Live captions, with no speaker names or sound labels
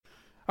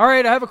All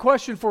right, I have a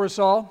question for us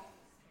all.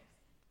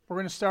 We're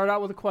going to start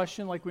out with a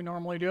question like we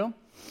normally do.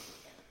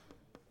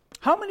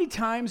 How many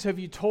times have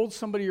you told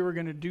somebody you were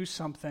going to do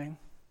something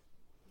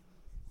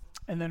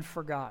and then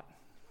forgot?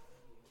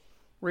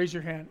 Raise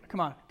your hand. Come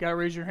on, got to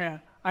raise your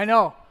hand. I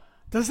know.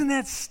 Doesn't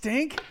that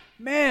stink?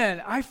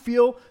 Man, I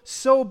feel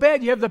so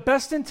bad. You have the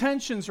best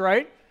intentions,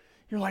 right?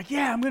 You're like,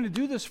 yeah, I'm going to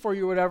do this for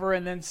you, whatever,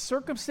 and then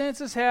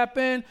circumstances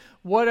happen,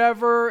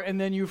 whatever, and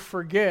then you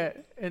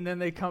forget. And then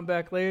they come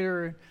back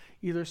later and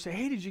either say,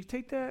 hey, did you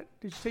take that?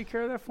 Did you take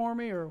care of that for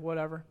me or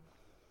whatever?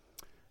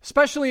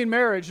 Especially in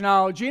marriage.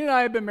 Now, Gene and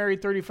I have been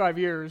married 35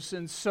 years,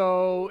 and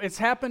so it's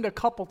happened a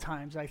couple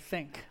times, I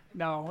think.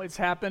 No, it's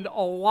happened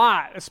a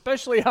lot,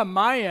 especially on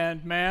my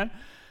end, man.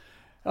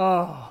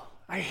 Oh,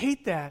 I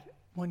hate that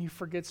when you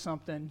forget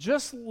something.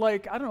 Just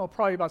like, I don't know,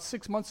 probably about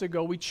 6 months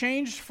ago, we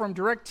changed from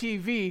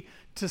DirecTV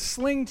to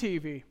Sling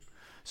TV.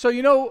 So,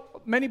 you know,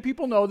 many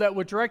people know that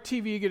with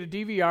DirecTV, you get a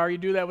DVR. You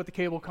do that with the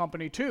cable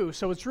company, too.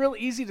 So it's real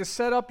easy to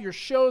set up your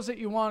shows that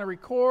you want to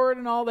record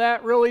and all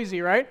that. Real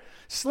easy, right?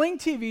 Sling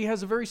TV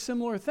has a very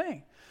similar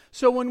thing.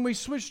 So when we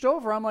switched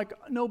over, I'm like,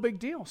 no big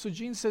deal. So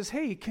Gene says,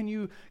 hey, can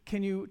you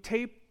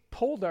tape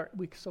Poldark?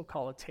 We still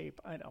call it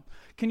tape, I know.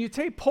 Can you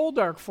tape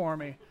Poldark for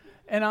me?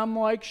 And I'm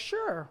like,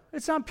 sure.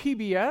 It's on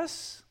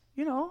PBS.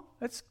 You know,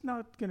 it's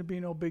not going to be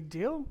no big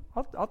deal.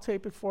 I'll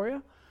tape it for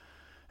you.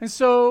 And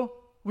so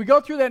we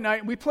go through that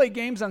night. We play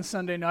games on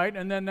Sunday night,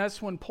 and then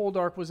that's when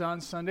Poldark was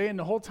on Sunday. And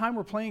the whole time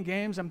we're playing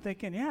games, I'm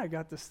thinking, yeah, I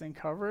got this thing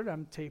covered.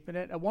 I'm taping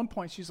it. At one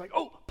point, she's like,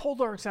 oh,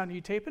 Poldark's on. Are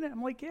you taping it?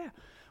 I'm like, yeah,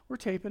 we're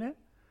taping it.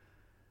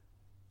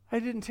 I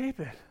didn't tape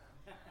it.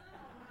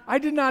 I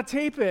did not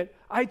tape it.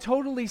 I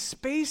totally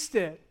spaced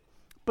it.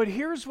 But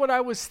here's what I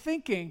was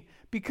thinking,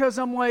 because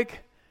I'm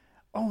like,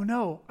 oh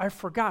no, I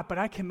forgot, but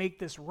I can make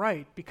this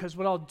right, because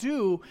what I'll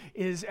do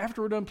is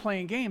after we're done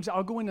playing games,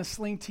 I'll go into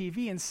Sling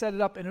TV and set it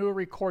up, and it'll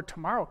record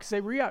tomorrow, because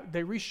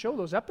they re-show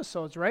those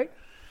episodes, right?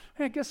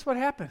 And guess what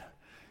happened?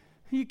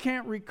 You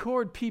can't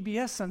record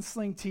PBS on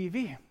Sling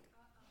TV.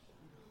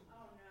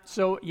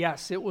 So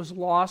yes, it was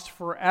lost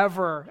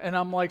forever, and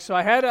I'm like, so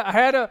I had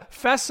to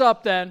fess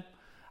up then.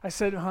 I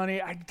said,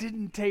 honey, I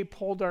didn't tape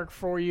Poldark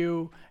for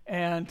you,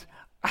 and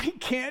I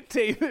can't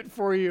tape it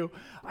for you.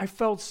 I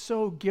felt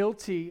so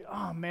guilty.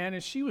 Oh, man,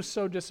 and she was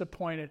so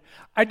disappointed.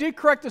 I did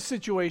correct the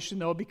situation,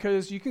 though,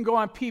 because you can go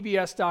on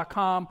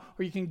PBS.com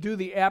or you can do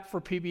the app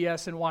for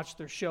PBS and watch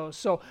their shows.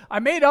 So I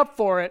made up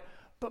for it,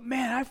 but,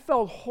 man, I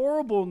felt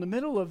horrible in the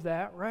middle of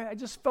that, right? I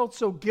just felt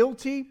so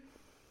guilty.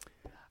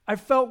 I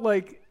felt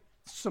like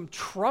some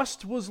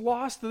trust was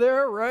lost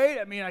there, right?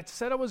 I mean, I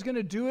said I was going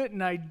to do it,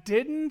 and I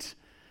didn't.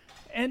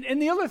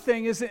 And the other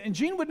thing is, that, and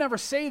Gene would never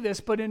say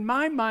this, but in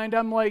my mind,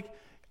 I'm like,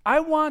 I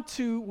want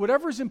to,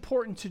 whatever's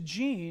important to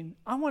Gene,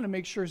 I want to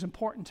make sure is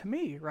important to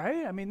me,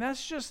 right? I mean,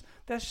 that's just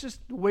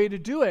the way to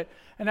do it.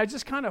 And I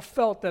just kind of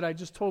felt that I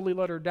just totally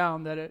let her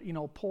down, that it,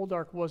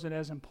 Poldark wasn't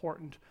as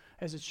important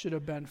as it should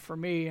have been for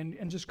me,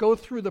 and just go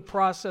through the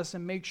process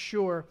and make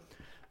sure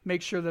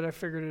that I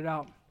figured it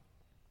out.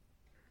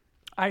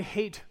 I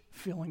hate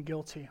feeling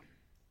guilty.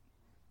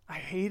 I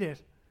hate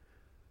it.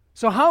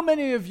 So how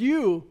many of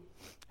you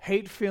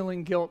hate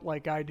feeling guilt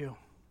like I do?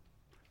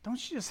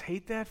 Don't you just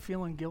hate that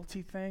feeling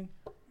guilty thing?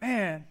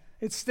 Man,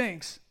 it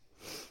stinks.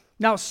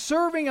 Now,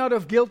 serving out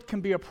of guilt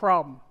can be a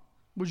problem.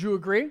 Would you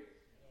agree?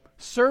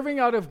 Serving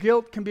out of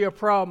guilt can be a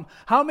problem.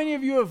 How many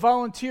of you have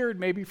volunteered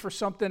maybe for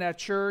something at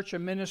church, a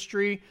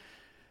ministry,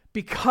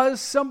 because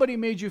somebody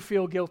made you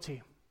feel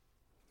guilty?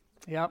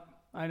 Yep,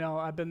 I know.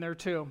 I've been there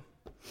too.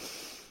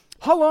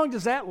 How long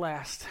does that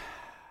last?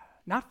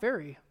 Not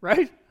very,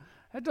 right?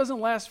 That doesn't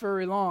last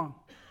very long.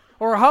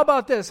 Or how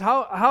about this?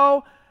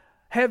 How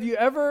have you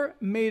ever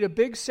made a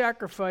big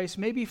sacrifice,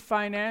 maybe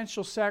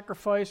financial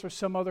sacrifice or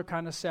some other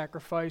kind of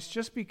sacrifice,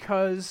 just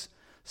because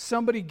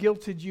somebody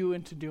guilted you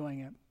into doing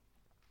it?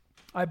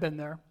 I've been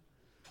there.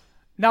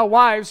 Now,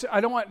 wives,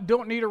 I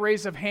don't need a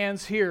raise of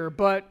hands here,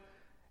 but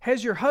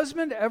has your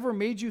husband ever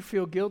made you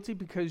feel guilty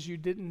because you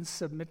didn't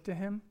submit to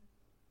him?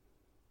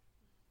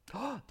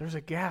 Oh, there's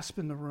a gasp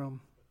in the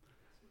room.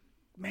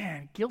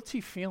 Man,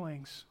 guilty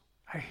feelings.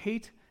 I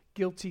hate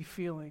guilty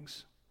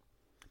feelings.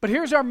 But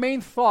here's our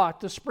main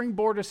thought to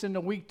springboard us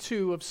into week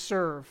 2 of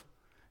Serve.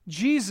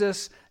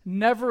 Jesus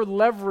never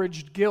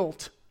leveraged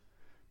guilt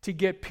to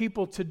get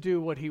people to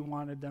do what he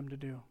wanted them to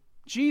do.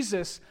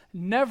 Jesus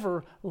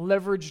never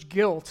leveraged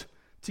guilt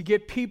to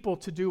get people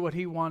to do what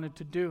he wanted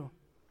to do.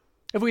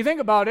 If we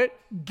think about it,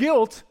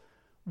 guilt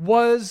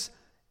was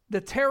the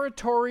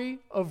territory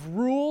of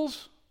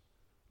rules,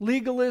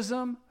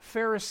 legalism,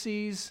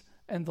 Pharisees,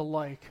 and the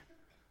like.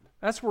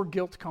 That's where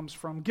guilt comes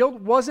from. Guilt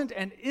wasn't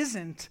and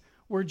isn't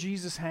where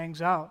Jesus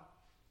hangs out.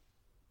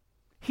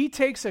 He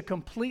takes a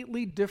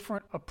completely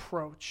different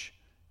approach,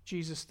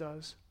 Jesus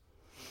does.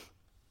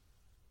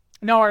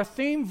 Now, our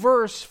theme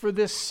verse for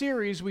this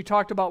series we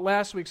talked about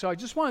last week, so I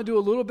just want to do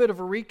a little bit of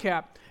a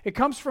recap. It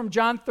comes from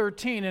John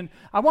 13, and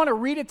I want to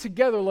read it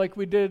together like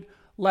we did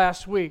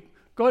last week.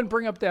 Go ahead and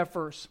bring up that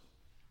verse.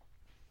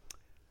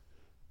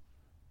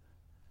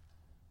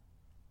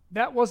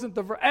 That wasn't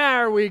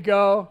there we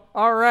go.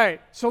 All right.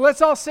 So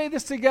let's all say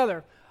this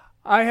together.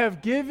 I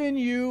have given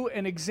you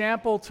an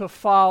example to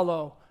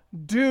follow.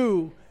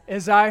 Do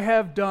as I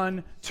have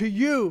done to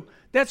you.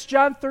 That's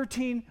John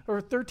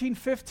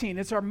 13:15.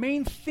 It's our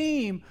main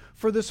theme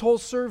for this whole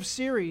Serve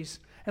series.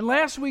 And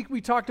last week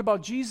we talked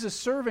about Jesus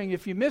serving.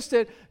 If you missed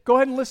it, go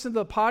ahead and listen to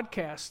the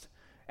podcast.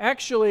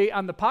 Actually,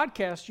 on the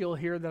podcast, you'll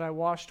hear that I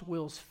washed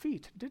Will's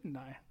feet, didn't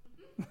I?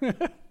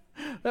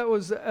 That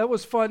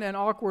was fun and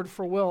awkward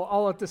for Will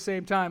all at the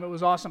same time. It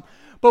was awesome.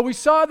 But we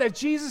saw that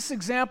Jesus'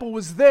 example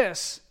was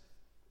this.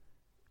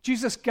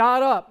 Jesus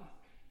got up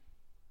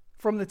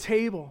from the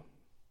table.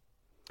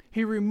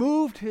 He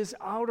removed his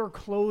outer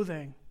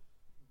clothing.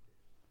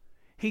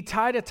 He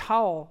tied a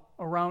towel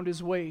around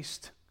his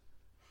waist.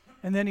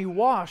 And then he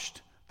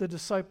washed the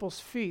disciples'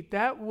 feet.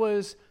 That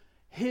was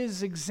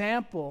his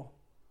example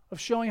of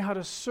showing how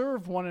to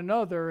serve one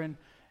another. And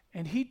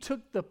he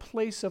took the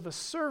place of a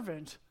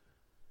servant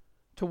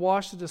to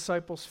wash the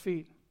disciples'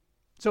 feet.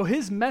 So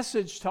his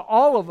message to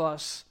all of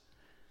us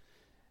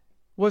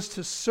was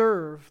to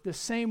serve the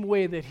same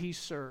way that he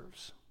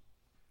serves.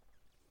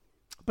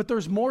 But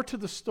there's more to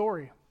the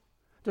story.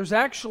 There's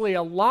actually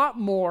a lot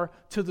more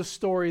to the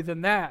story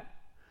than that.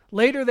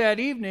 Later that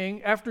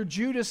evening, after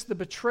Judas the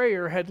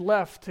betrayer had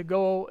left to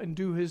go and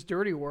do his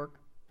dirty work,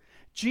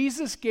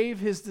 Jesus gave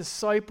his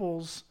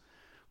disciples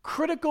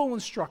critical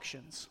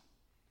instructions.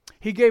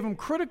 He gave them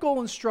critical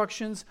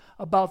instructions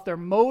about their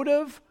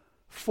motive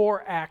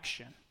for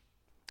action.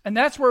 And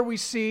that's where we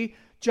see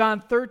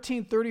John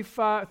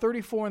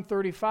 13:34 and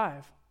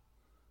 35.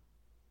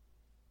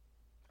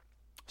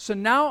 So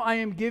now I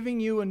am giving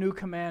you a new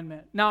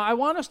commandment. Now I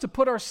want us to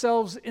put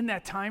ourselves in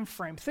that time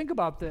frame. Think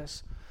about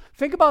this.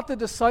 Think about the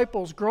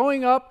disciples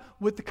growing up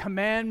with the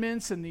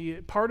commandments and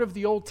the part of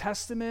the Old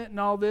Testament and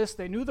all this.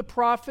 They knew the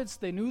prophets,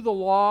 they knew the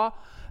law,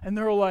 and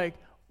they're like,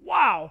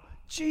 wow,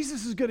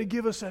 Jesus is going to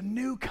give us a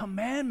new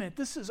commandment.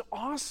 This is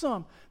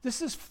awesome.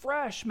 This is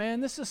fresh, man.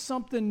 This is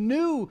something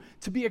new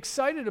to be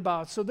excited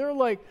about. So they're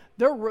like,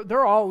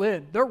 they're all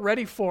in. They're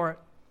ready for it.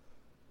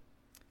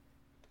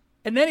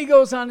 And then he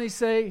goes on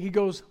and he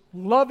goes,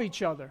 love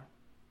each other.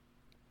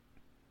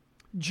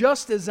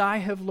 Just as I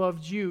have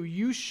loved you,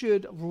 you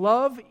should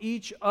love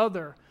each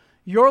other.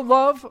 Your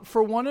love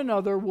for one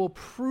another will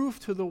prove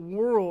to the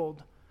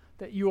world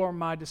that you are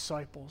my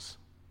disciples.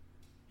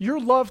 Your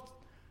love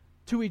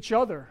to each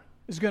other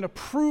is going to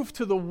prove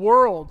to the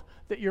world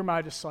that you're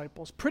my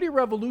disciples. Pretty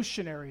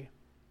revolutionary.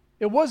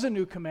 It was a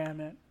new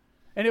commandment.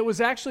 And it was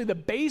actually the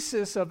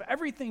basis of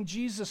everything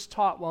Jesus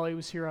taught while he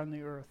was here on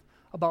the earth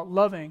about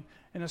loving,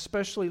 and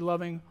especially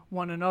loving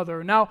one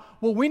another. Now,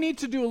 what we need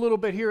to do a little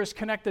bit here is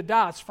connect the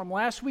dots from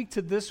last week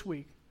to this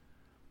week.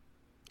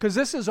 Because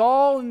this is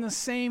all in the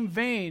same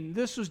vein.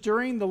 This was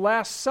during the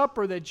Last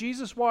Supper that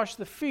Jesus washed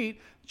the feet,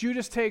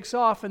 Judas takes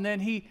off, and then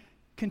he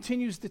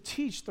continues to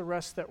teach the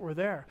rest that were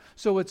there.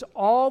 So it's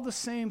all the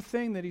same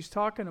thing that he's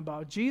talking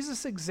about.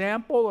 Jesus'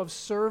 example of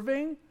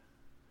serving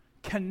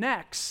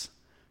connects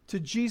to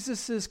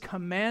Jesus'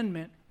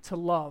 commandment to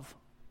love.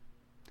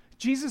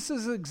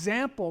 Jesus'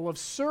 example of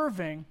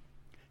serving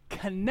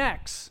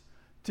connects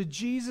to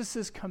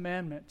Jesus'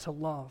 commandment to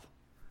love.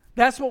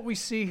 That's what we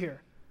see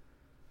here.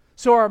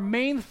 So our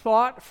main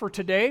thought for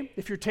today,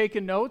 if you're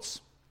taking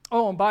notes,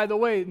 and by the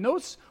way,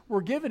 notes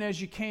were given as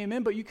you came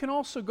in, but you can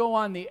also go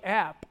on the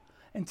app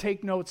and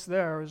take notes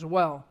there as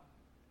well.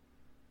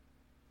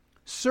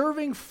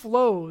 Serving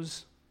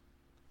flows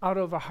out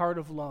of a heart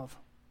of love.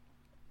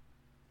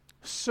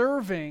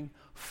 Serving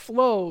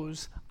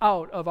flows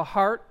out of a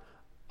heart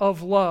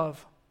of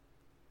love.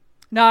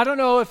 Now, I don't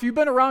know if you've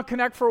been around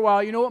Connect for a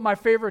while, you know what my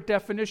favorite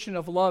definition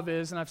of love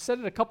is, and I've said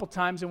it a couple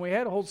times, and we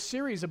had a whole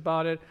series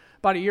about it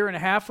about a year and a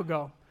half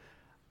ago.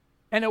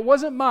 And it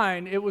wasn't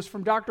mine, it was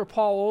from Dr.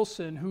 Paul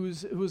Olson,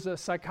 who's a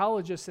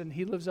psychologist, and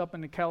he lives up in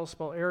the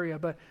Kalispell area.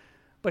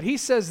 But he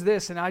says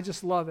this, and I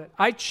just love it.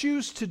 I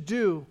choose to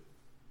do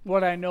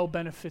what I know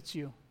benefits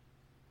you.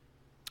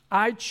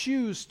 I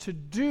choose to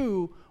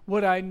do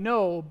what I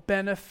know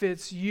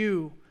benefits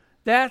you.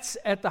 That's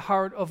at the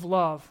heart of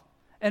love.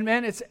 And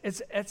man,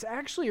 it's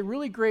actually a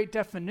really great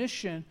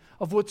definition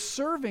of what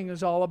serving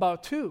is all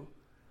about too.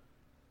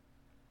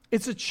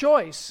 It's a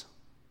choice.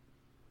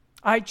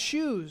 I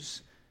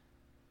choose.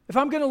 If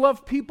I'm going to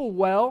love people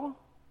well,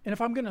 and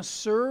if I'm going to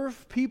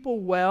serve people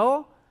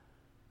well,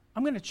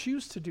 I'm going to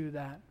choose to do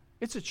that.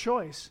 It's a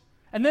choice.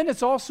 And then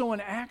it's also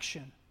an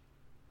action.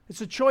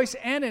 It's a choice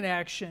and an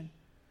action.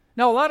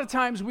 Now, a lot of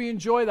times we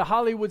enjoy the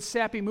Hollywood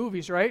sappy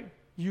movies, right?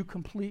 You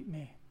complete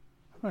me.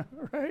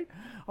 Right?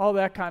 All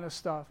that kind of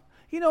stuff.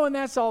 You know, and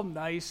that's all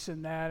nice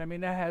and that. I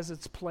mean, that has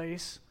its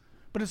place.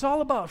 But it's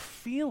all about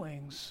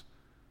feelings.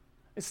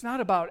 It's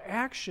not about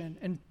action.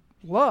 And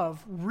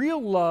love,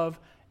 real love,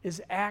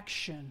 is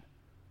action,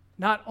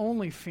 not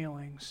only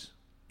feelings.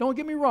 Don't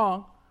get me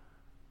wrong.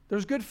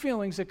 There's good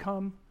feelings that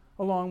come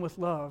along with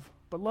love,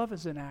 but love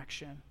is an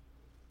action.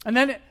 And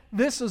then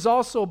this is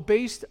also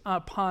based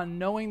upon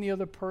knowing the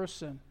other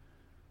person.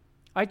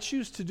 I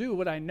choose to do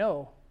what I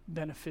know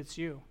benefits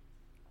you.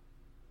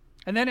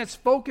 And then it's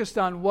focused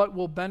on what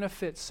will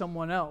benefit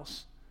someone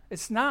else.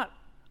 It's not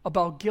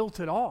about guilt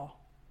at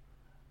all.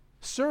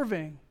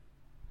 Serving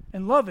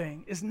and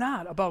loving is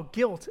not about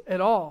guilt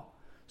at all.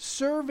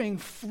 Serving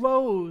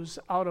flows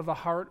out of a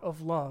heart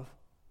of love.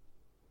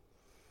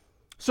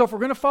 So if we're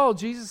going to follow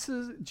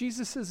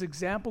Jesus's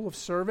example of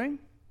serving,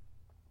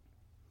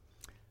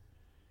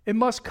 it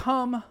must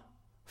come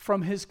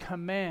from his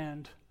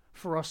command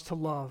for us to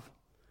love.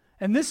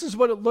 And this is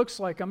what it looks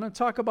like. I'm going to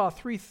talk about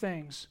 3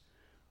 things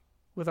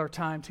with our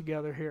time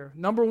together here.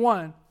 Number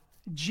 1,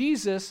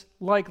 Jesus,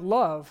 like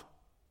love,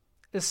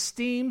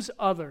 esteems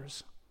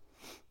others.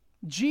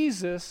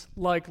 Jesus,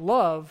 like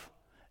love,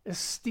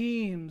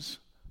 esteems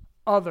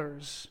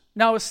others.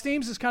 Now,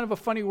 esteems is kind of a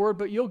funny word,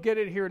 but you'll get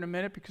it here in a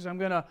minute because I'm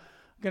going to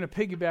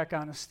piggyback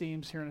on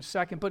esteems here in a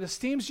second. But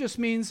esteems just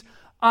means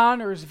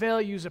honors,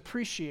 values,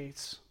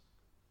 appreciates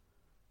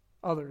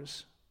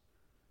others.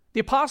 The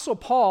Apostle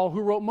Paul,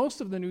 who wrote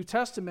most of the New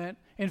Testament,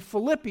 in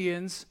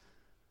Philippians,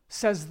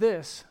 says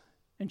this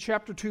in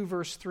chapter 2,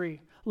 verse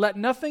 3, "Let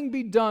nothing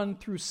be done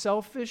through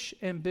selfish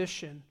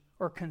ambition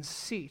or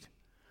conceit,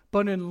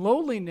 but in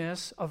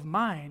lowliness of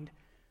mind,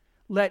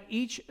 let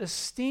each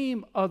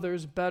esteem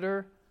others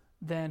better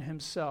than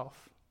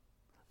himself."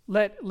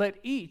 Let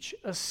each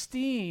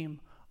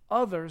esteem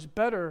others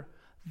better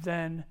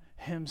than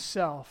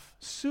himself.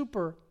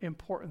 Super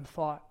important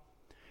thought.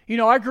 You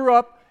know, I grew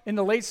up in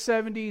the late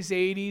 70s,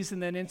 80s,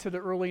 and then into the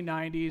early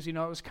 90s. You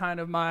know, it was kind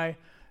of my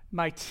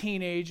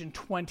teenage and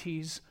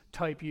 20s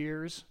type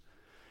years.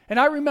 And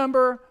I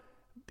remember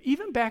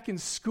even back in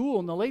school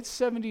in the late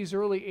 70s,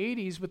 early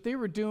 80s, what they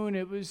were doing,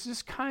 it was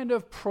just kind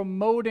of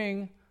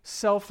promoting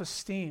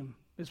self-esteem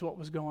is what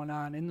was going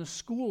on in the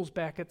schools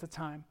back at the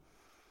time.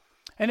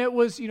 And it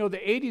was, you know, the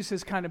 80s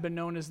has kind of been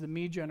known as the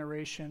me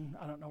generation.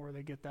 I don't know where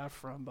they get that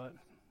from, but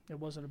it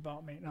wasn't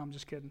about me. No, I'm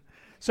just kidding.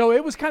 So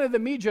it was kind of the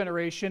me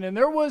generation. And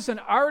there was an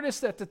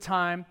artist at the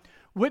time,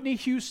 Whitney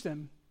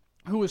Houston,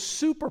 who was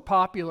super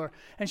popular.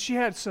 And she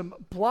had some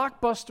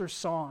blockbuster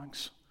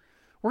songs.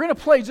 We're going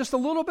to play just a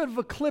little bit of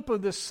a clip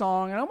of this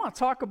song. And I want to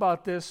talk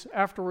about this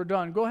after we're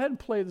done. Go ahead and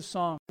play the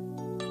song.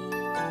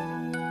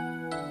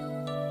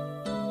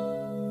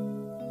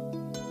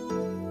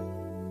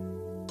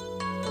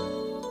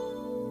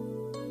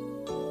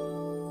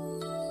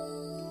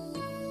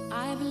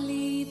 I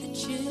believe the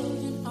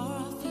children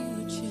are our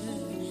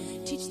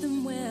future. Teach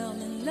them well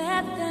and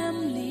let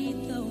them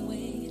lead the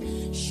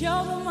way.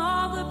 Show them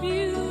all the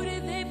beauty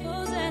they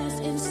possess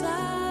inside.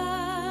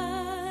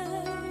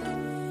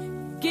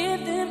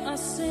 Give them a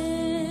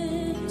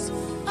sense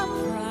of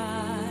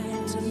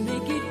pride to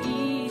make it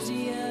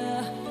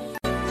easier.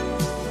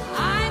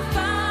 I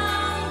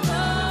found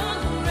the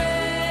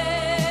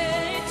greatest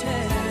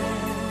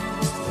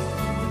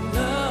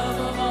love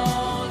of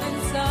all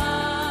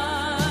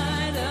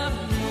inside of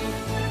me.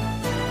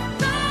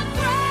 The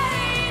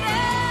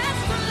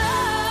greatest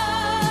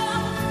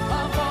love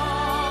of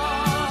all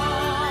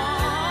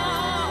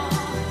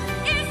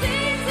is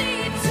easy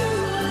to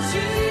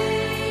achieve.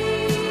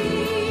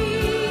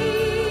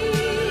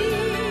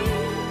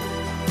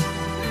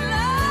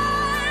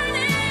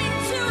 Learning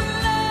to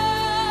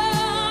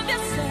love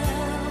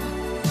yourself,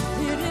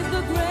 it is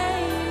the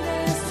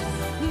greatest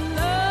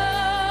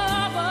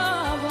love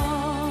of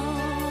all.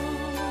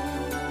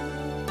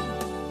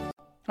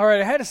 All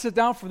right, I had to sit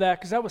down for that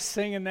because I was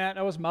singing that and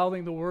I was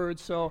mouthing the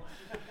words, so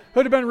it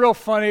would have been real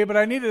funny, but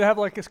I needed to have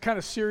like this kind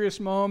of serious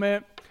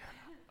moment.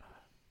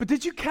 But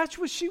did you catch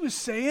what she was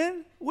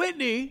saying?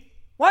 Whitney,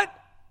 what?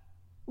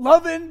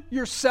 Loving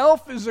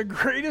yourself is the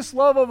greatest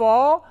love of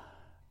all?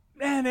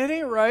 Man, that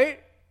ain't right.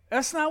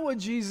 That's not what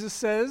Jesus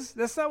says.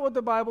 That's not what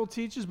the Bible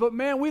teaches. But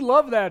man, we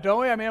love that, don't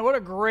we? I mean, what a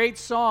great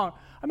song.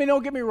 I mean,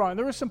 don't get me wrong.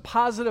 There were some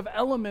positive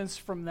elements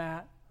from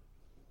that.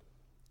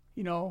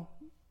 You know,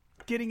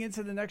 getting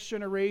into the next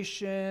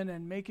generation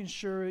and making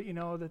sure, you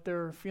know, that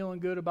they're feeling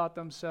good about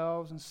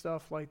themselves and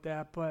stuff like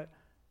that. But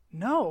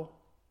no,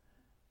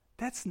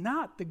 that's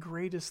not the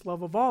greatest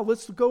love of all.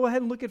 Let's go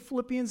ahead and look at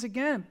Philippians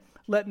again.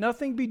 Let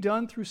nothing be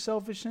done through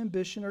selfish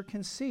ambition or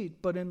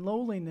conceit, but in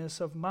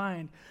lowliness of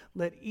mind,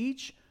 let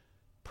each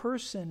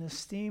person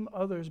esteem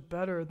others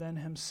better than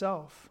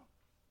himself.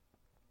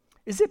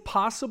 Is it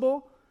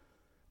possible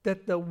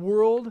that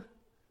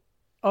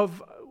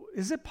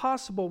is it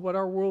possible what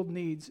our world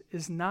needs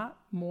is not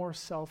more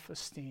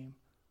self-esteem,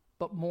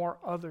 but more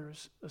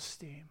others'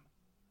 esteem?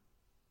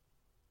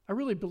 I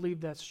really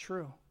believe that's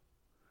true.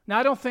 Now,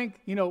 I don't think,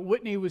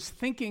 Whitney was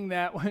thinking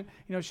that when,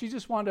 she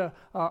just wanted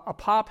a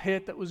pop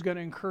hit that was going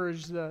to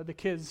encourage the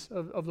kids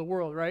of the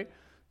world, right?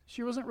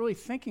 She wasn't really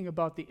thinking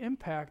about the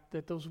impact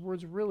that those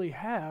words really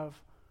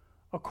have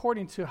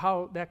according to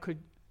how that could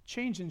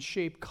change and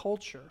shape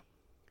culture.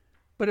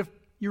 But if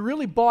you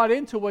really bought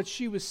into what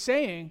she was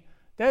saying,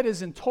 that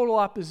is in total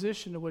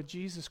opposition to what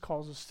Jesus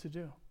calls us to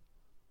do,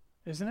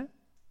 isn't it?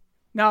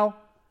 Now,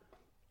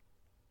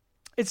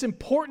 it's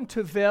important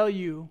to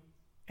value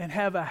and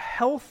have a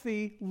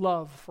healthy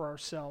love for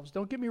ourselves.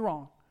 Don't get me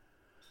wrong.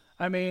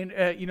 I mean,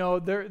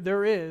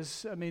 there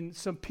is. I mean,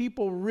 some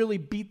people really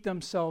beat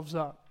themselves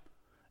up.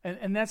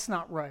 And that's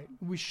not right.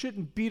 We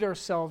shouldn't beat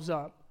ourselves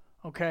up,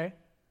 okay?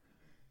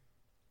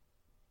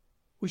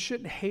 We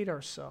shouldn't hate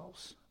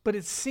ourselves. But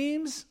it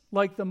seems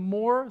like the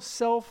more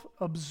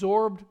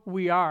self-absorbed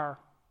we are,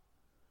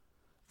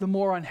 the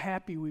more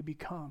unhappy we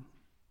become.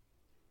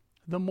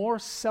 The more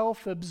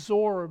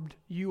self-absorbed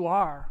you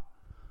are,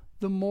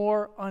 the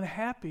more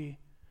unhappy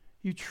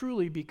you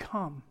truly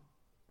become.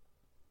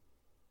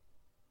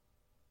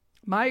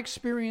 My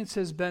experience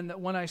has been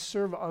that when I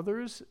serve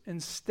others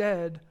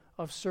instead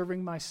of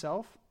serving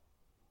myself,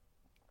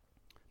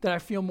 that I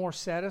feel more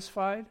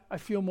satisfied, I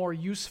feel more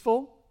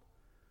useful,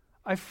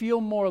 I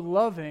feel more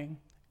loving,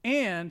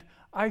 and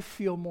I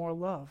feel more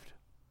loved.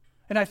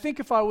 And I think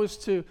if I was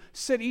to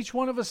sit each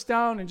one of us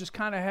down and just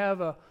kind of have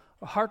a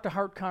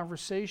heart-to-heart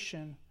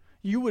conversation,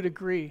 you would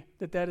agree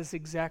that that is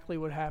exactly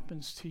what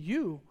happens to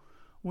you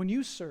when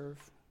you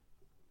serve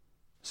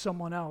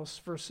someone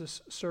else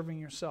versus serving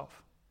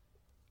yourself.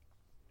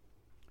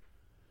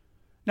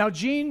 Now,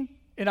 Jean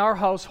in our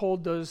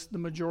household does the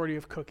majority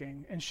of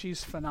cooking, and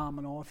she's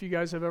phenomenal. If you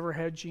guys have ever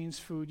had Jean's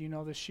food, you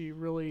know that she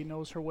really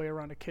knows her way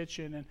around a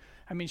kitchen. And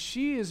I mean,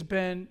 she has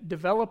been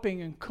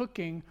developing and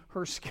cooking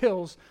her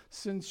skills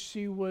since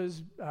she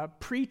was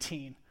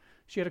preteen.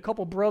 She had a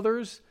couple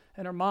brothers,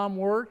 and her mom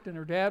worked, and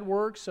her dad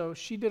worked, so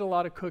she did a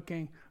lot of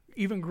cooking,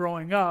 even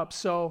growing up.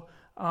 So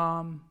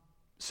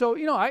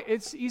you know,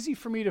 it's easy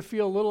for me to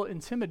feel a little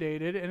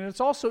intimidated, and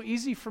it's also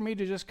easy for me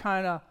to just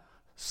kind of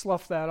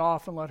slough that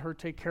off and let her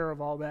take care of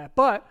all that.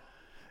 But,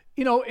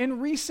 you know, in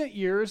recent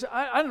years,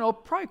 I don't know,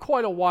 probably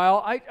quite a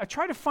while, I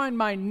try to find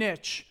my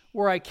niche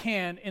where I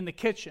can in the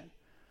kitchen.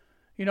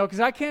 You know, because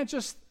I can't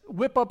just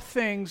whip up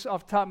things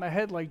off the top of my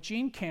head like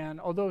Jean can,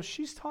 although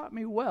she's taught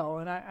me well,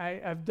 and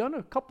I've done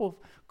a couple of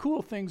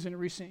cool things in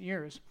recent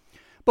years.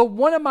 But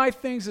one of my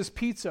things is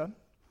pizza.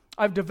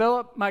 I've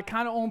developed my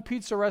kind of own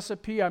pizza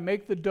recipe. I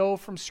make the dough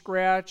from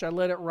scratch. I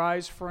let it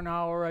rise for an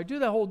hour. I do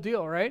that whole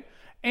deal, right?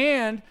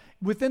 And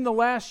within the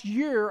last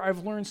year,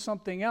 I've learned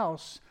something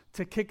else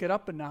to kick it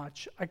up a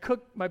notch. I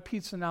cook my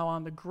pizza now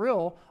on the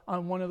grill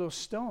on one of those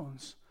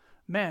stones.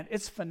 Man,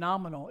 it's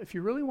phenomenal. If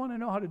you really want to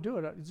know how to do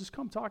it, just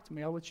come talk to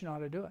me. I'll let you know how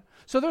to do it.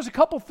 So there's a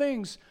couple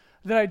things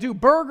that I do.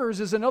 Burgers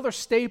is another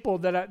staple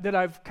that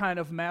I've kind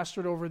of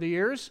mastered over the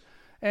years.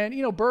 And,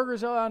 you know,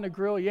 burgers on the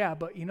grill, yeah.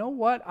 But you know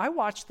what? I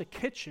watch The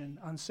Kitchen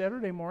on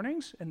Saturday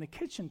mornings, and The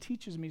Kitchen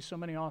teaches me so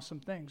many awesome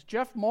things.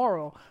 Jeff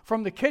Morrow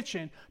from The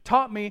Kitchen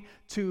taught me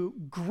to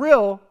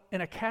grill in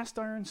a cast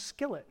iron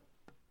skillet.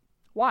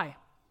 Why?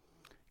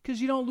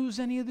 Because you don't lose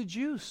any of the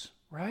juice,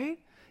 right?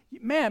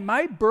 Man,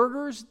 my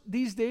burgers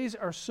these days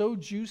are so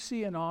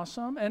juicy and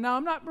awesome. And now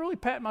I'm not really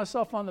patting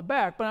myself on the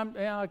back, but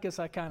I guess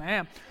I kind of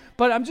am.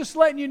 But I'm just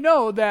letting you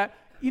know that,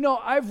 you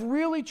know, I've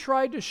really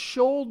tried to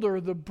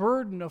shoulder the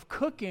burden of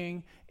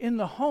cooking in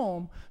the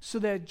home so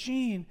that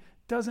Jean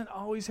doesn't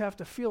always have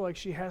to feel like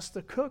she has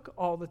to cook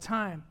all the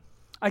time.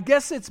 I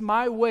guess it's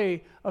my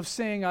way of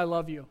saying I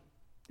love you.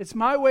 It's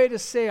my way to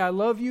say I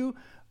love you,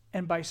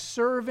 and by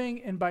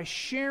serving and by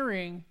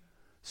sharing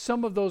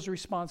some of those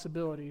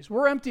responsibilities.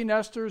 We're empty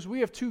nesters. We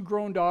have 2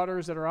 grown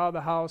daughters that are out of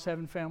the house,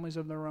 having families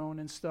of their own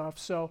and stuff.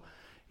 So,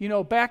 you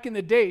know, back in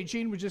the day,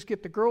 Jean would just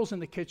get the girls in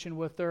the kitchen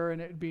with her,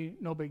 and it'd be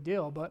no big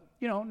deal. But,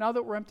 you know, now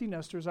that we're empty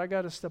nesters, I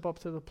got to step up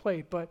to the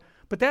plate. But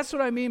that's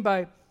what I mean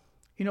by,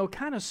 you know,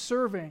 kind of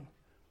serving.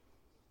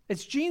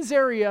 It's Jean's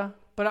area,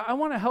 but I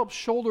want to help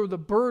shoulder the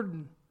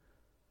burden.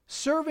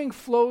 Serving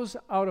flows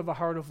out of a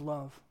heart of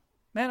love.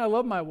 Man, I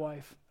love my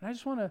wife, and I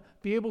just want to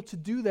be able to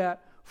do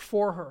that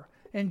for her.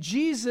 And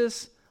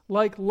Jesus,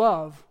 like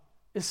love,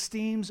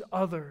 esteems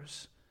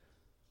others.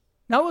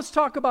 Now let's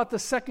talk about the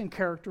second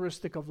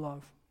characteristic of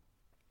love.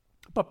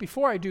 But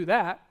before I do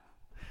that,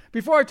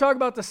 before I talk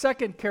about the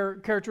second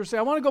characteristic,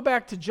 I want to go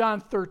back to John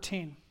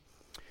 13,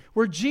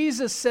 where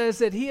Jesus says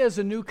that he has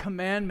a new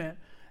commandment,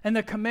 and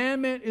the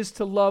commandment is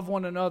to love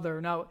one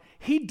another. Now,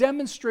 he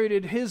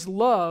demonstrated his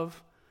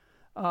love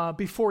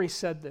before he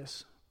said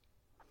this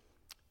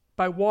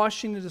by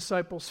washing the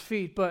disciples'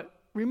 feet. But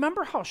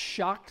remember how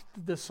shocked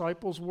the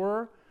disciples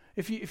were?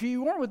 If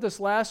you weren't with us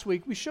last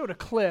week, we showed a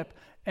clip,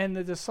 and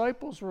the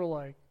disciples were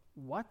like,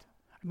 what?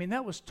 I mean,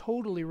 that was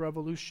totally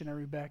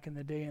revolutionary back in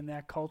the day in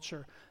that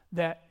culture,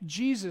 that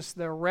Jesus,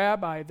 their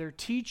rabbi, their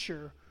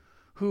teacher,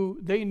 who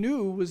they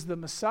knew was the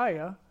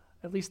Messiah,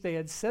 at least they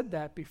had said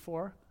that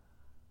before,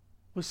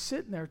 was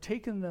sitting there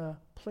taking the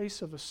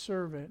place of a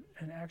servant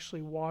and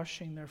actually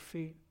washing their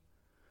feet.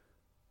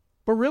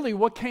 But really,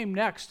 what came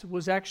next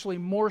was actually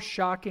more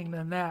shocking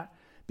than that,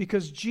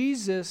 because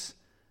Jesus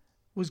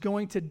was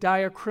going to die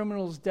a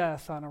criminal's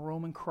death on a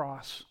Roman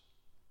cross.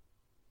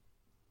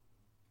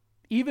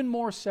 Even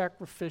more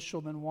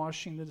sacrificial than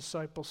washing the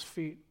disciples'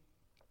 feet.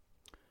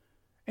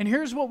 And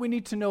here's what we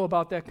need to know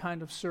about that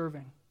kind of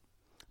serving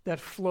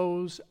that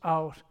flows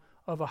out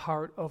of a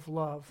heart of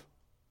love.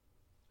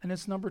 And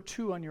it's number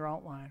 2 on your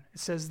outline. It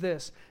says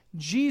this: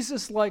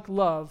 Jesus, like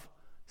love,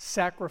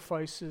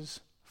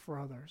 sacrifices for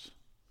others.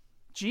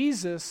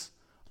 Jesus,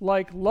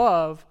 like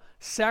love,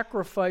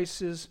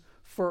 sacrifices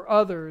for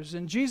others.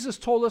 And Jesus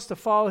told us to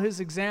follow his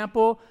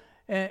example,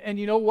 And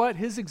you know what?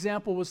 His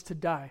example was to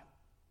die.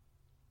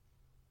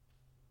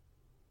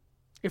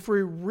 If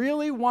we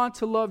really want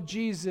to love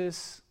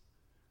Jesus,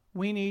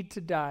 we need to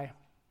die.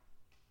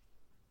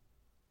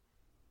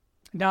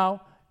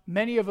 Now,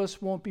 many of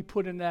us won't be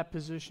put in that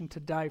position to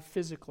die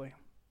physically.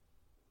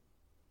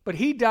 But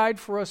he died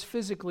for us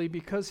physically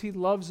because he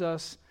loves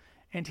us,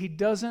 and he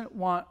doesn't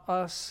want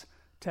us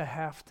to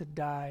have to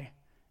die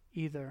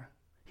either.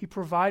 He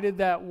provided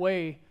that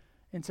way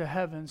into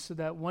heaven so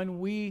that when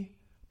we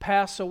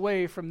pass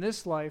away from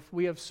this life,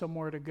 we have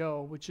somewhere to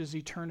go, which is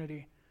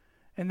eternity.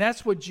 And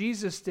that's what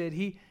Jesus did.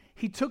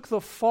 He took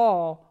the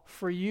fall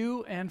for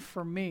you and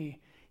for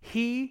me.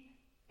 He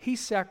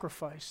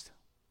sacrificed.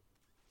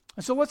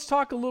 And so let's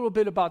talk a little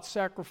bit about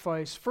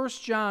sacrifice. 1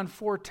 John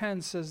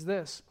 4:10 says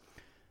this.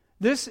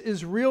 This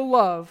is real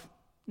love,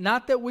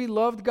 not that we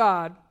loved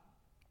God,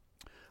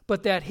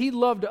 but that he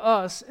loved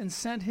us and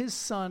sent his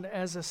Son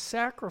as a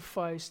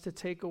sacrifice to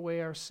take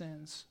away our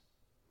sins.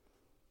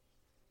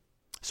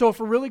 So if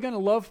we're really going to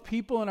love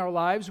people in our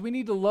lives, we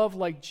need to love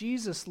like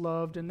Jesus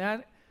loved, and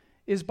that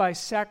is by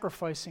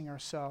sacrificing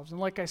ourselves.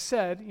 And like I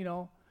said,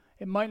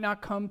 it might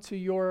not come to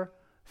your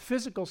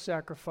physical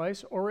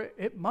sacrifice, or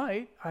it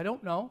might, I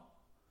don't know.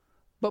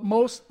 But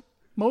most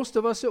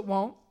of us it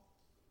won't.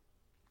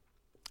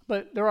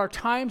 But there are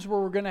times where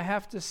we're going to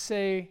have to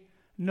say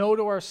no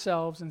to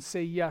ourselves and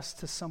say yes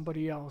to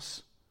somebody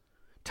else.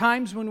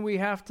 Times when we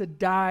have to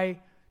die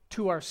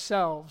to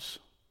ourselves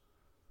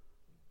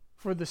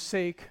for the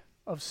sake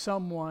of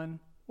someone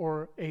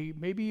or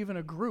maybe even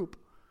a group.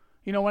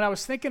 When I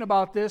was thinking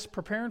about this,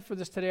 preparing for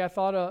this today, I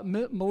thought of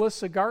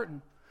Melissa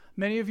Garton.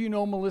 Many of you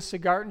know Melissa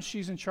Garton.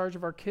 She's in charge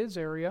of our kids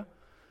area.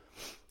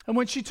 And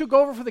when she took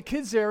over for the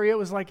kids area, it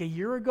was like a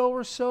year ago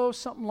or so,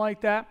 something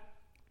like that.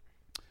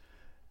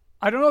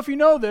 I don't know if you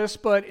know this,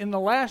 but in the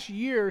last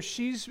year,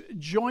 she's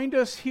joined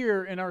us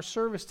here in our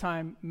service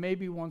time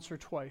maybe once or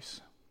twice.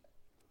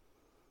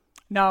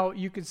 Now,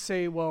 you could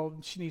say, well,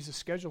 she needs to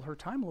schedule her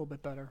time a little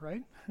bit better,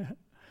 right?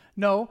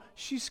 No,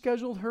 she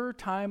scheduled her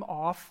time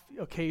off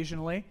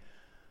occasionally.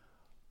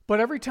 But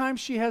every time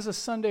she has a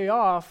Sunday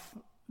off,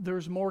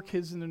 there's more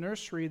kids in the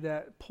nursery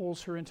that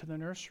pulls her into the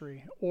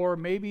nursery. Or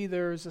maybe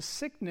there's a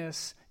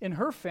sickness in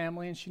her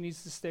family and she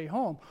needs to stay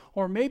home.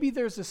 Or maybe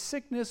there's a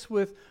sickness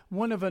with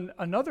one of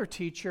another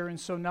teacher, and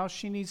so now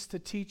she needs to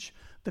teach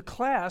the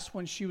class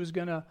when she was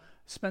going to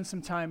spend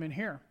some time in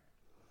here.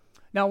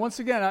 Now, once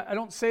again, I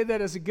don't say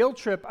that as a guilt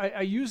trip.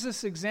 I use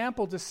this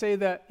example to say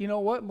that, you know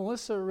what,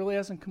 Melissa really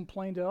hasn't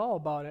complained at all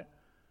about it.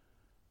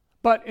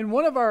 But in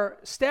one of our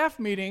staff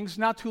meetings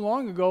not too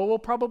long ago,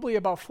 probably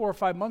about 4 or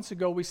 5 months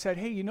ago, we said,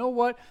 hey, you know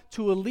what?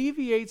 To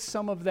alleviate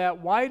some of that,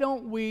 why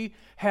don't we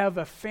have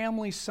a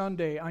family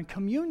Sunday on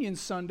Communion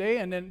Sunday,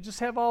 and then just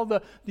have all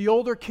the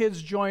older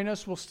kids join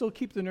us. We'll still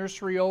keep the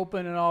nursery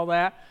open and all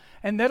that.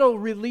 And that'll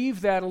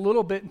relieve that a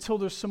little bit until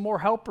there's some more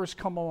helpers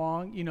come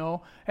along,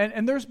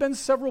 And there's been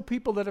several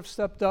people that have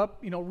stepped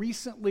up,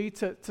 recently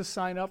to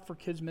sign up for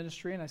kids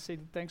ministry. And I say,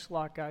 thanks a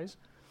lot, guys.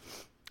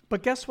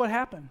 But guess what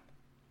happened?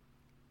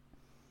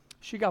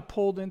 She got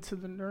pulled into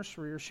the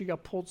nursery, or she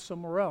got pulled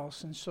somewhere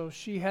else. And so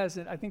she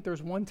hasn't, I think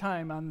there's one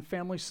time on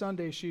Family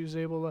Sunday she was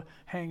able to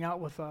hang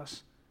out with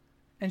us.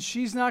 And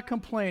she's not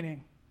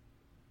complaining.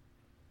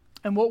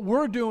 And what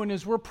we're doing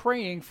is we're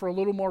praying for a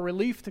little more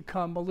relief to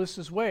come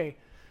Melissa's way.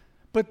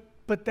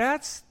 But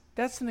that's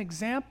an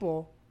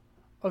example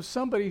of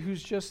somebody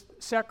who's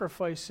just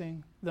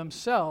sacrificing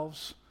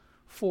themselves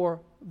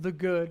for the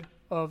good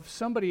of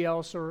somebody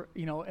else, or,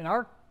 in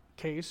our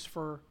case,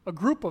 for a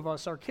group of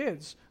us, our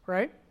kids,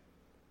 right?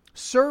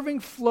 Serving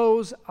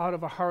flows out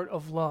of a heart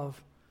of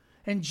love.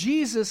 And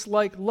Jesus,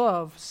 like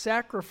love,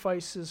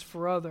 sacrifices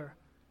for other.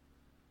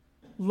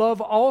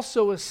 Love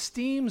also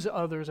esteems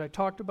others. I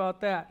talked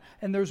about that.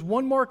 And there's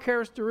one more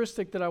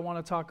characteristic that I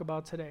want to talk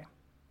about today.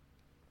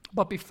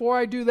 But before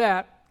I do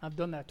that, I've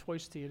done that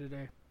twice to you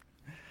today.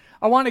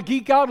 I want to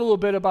geek out a little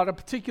bit about a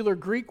particular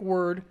Greek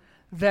word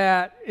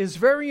that is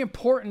very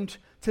important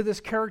to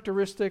this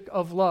characteristic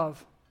of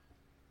love.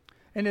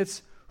 And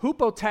it's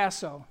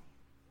hupotasso.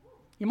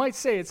 You might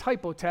say it's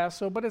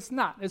hypotasso, but it's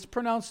not. It's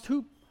pronounced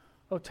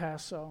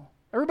hupotasso.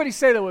 Everybody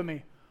say that with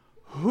me.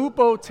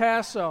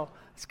 Hupotasso.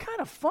 It's kind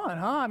of fun,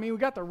 huh? I mean, we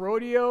got the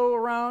rodeo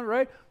around,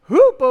 right?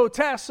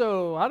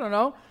 Hupotasso. I don't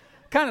know.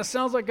 Kind of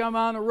sounds like I'm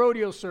on a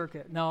rodeo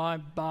circuit.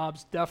 No,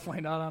 Bob's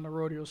definitely not on the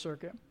rodeo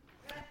circuit.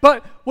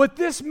 But what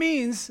this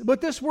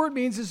word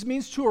means is it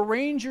means to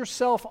arrange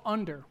yourself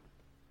under.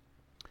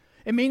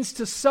 It means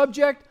to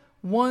subject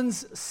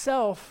one's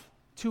self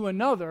to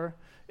another.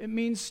 It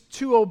means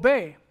to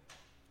obey.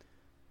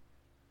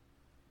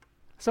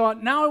 So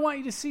now I want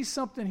you to see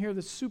something here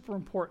that's super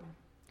important.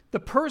 The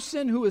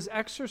person who is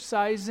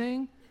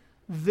exercising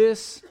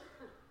this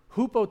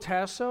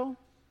hupotasso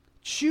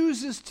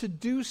chooses to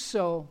do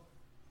so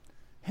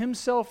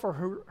himself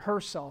or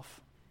herself.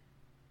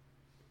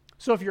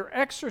 So if you're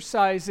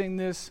exercising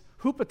this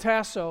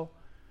hupotasso,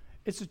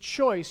 it's a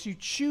choice. You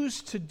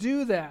choose to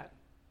do that.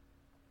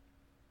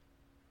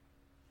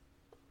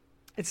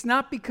 It's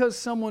not because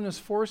someone is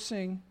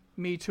forcing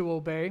me to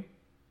obey.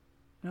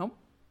 No.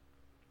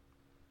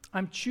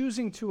 I'm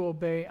choosing to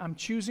obey. I'm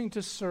choosing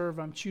to serve.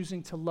 I'm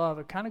choosing to love.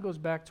 It kind of goes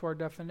back to our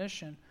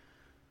definition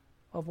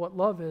of what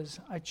love is.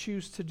 I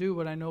choose to do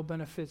what I know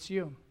benefits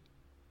you.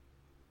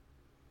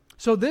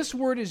 So this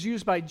word is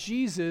used by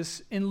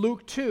Jesus in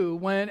Luke 2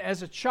 when,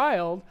 as a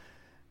child,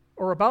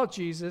 or about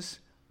Jesus,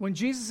 when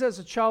Jesus as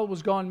a child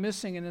was gone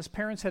missing and his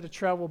parents had to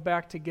travel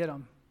back to get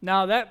him.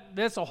 Now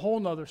that's a whole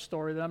nother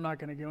story that I'm not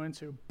going to go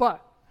into.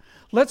 But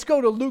let's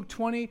go to Luke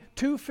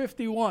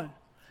 22:51.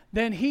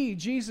 Then he,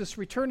 Jesus,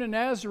 returned to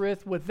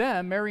Nazareth with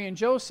them, Mary and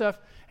Joseph,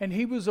 and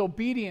he was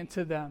obedient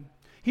to them.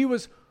 He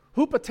was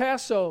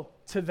hupotasso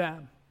to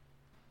them.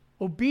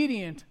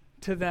 Obedient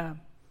to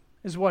them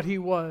is what he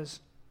was.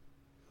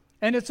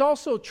 And it's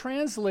also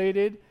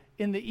translated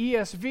in the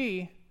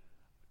ESV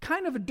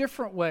kind of a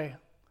different way.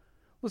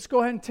 Let's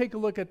go ahead and take a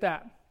look at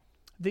that.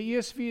 The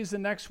ESV is the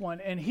next one.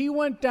 And he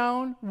went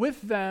down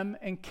with them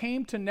and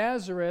came to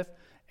Nazareth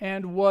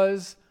and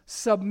was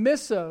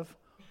submissive,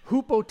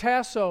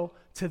 hupotasso,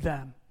 to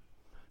them.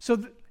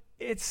 So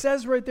it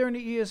says right there in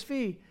the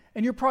ESV,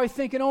 and you're probably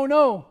thinking, oh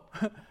no,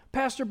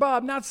 Pastor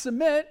Bob, not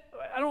submit.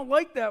 I don't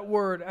like that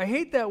word. I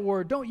hate that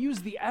word. Don't use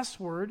the S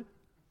word.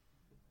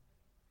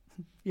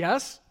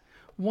 Yes,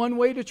 one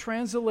way to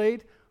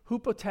translate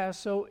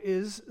hupotasso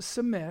is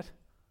submit.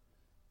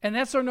 And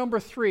that's our number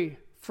 3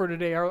 for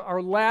today.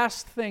 Our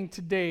last thing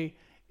today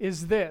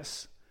is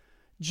this.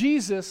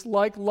 Jesus,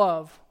 like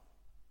love,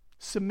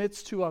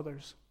 submits to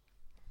others.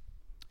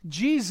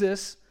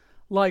 Jesus,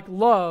 like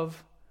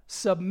love,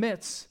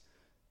 submits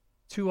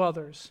to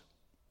others.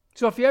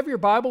 So if you have your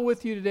Bible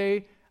with you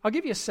today, I'll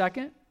give you a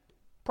second.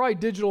 Probably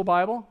digital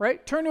Bible,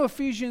 right? Turn to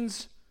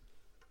Ephesians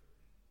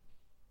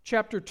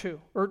chapter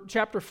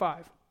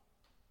 5.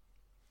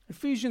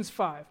 Ephesians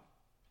 5.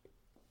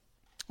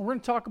 We're going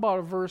to talk about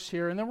a verse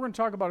here, and then we're going to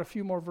talk about a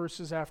few more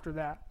verses after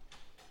that.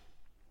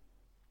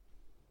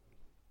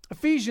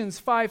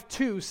 Ephesians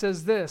 5:2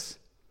 says this,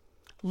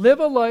 live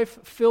a life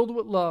filled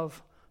with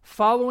love,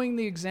 following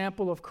the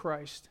example of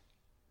Christ.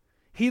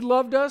 He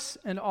loved us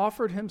and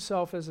offered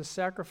himself as a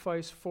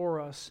sacrifice for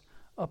us,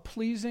 a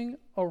pleasing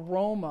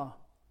aroma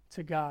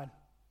to God.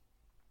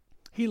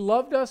 He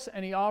loved us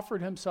and he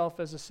offered himself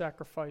as a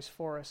sacrifice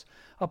for us,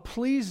 a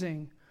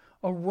pleasing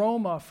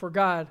aroma for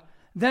God.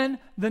 Then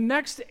the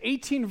next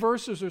 18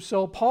 verses or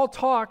so, Paul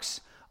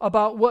talks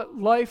about what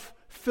life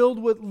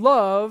filled with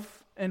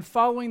love and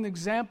following the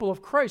example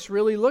of Christ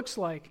really looks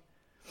like.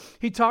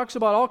 He talks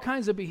about all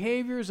kinds of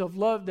behaviors of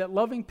love that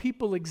loving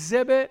people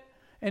exhibit.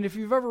 And if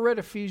you've ever read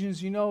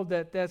Ephesians, you know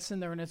that that's in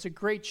there. And it's a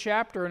great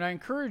chapter. And I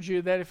encourage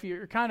you that if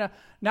you're kind of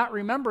not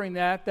remembering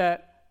that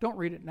don't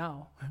read it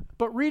now.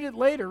 But read it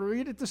later.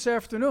 Read it this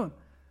afternoon.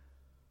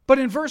 But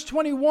in verse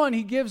 21,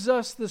 he gives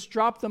us this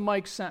drop the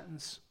mic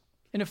sentence.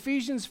 In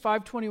Ephesians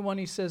 5:21,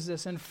 he says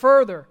this, and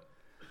further,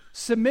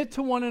 submit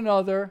to one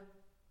another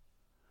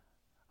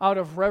out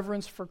of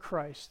reverence for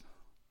Christ.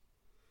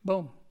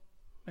 Boom.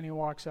 And he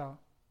walks out.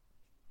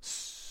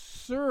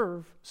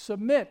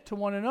 Submit to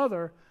one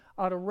another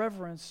out of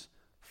reverence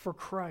for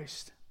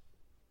Christ.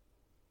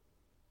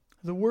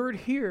 The word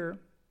here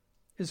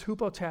is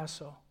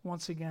hupotasso,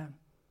 once again.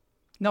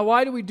 Now,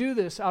 why do we do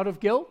this? Out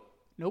of guilt?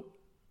 Nope.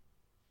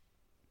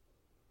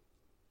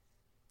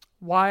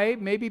 Why?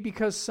 Maybe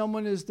because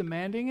someone is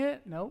demanding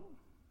it? Nope.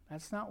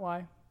 That's not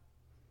why.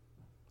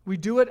 We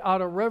do it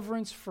out of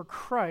reverence for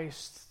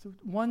Christ,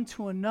 one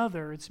to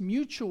another. It's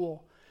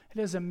mutual. It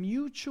has a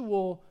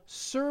mutual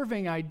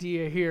serving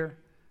idea here.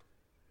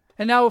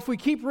 And now if we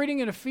keep reading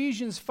in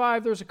Ephesians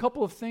 5, there's a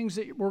couple of things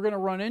that we're going to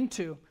run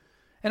into.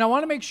 And I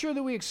want to make sure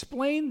that we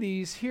explain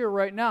these here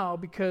right now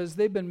because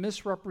they've been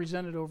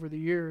misrepresented over the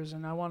years.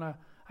 And I want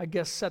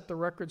to, set the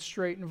record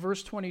straight. In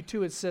verse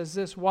 22, it says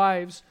this,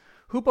 wives,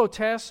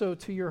 hupotasso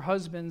to your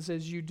husbands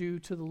as you do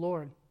to the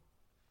Lord.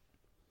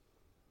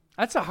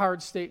 That's a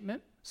hard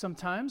statement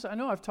sometimes. I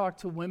know I've talked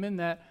to women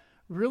that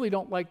really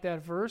don't like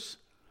that verse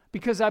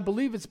because I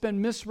believe it's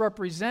been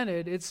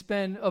misrepresented. It's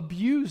been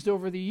abused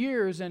over the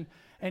years. And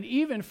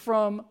even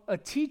from a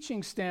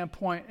teaching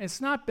standpoint, it's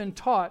not been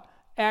taught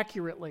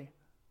accurately.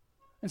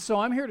 And so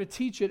I'm here to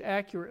teach it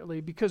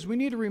accurately because we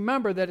need to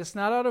remember that it's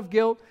not out of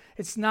guilt.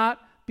 It's not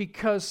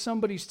because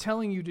somebody's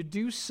telling you to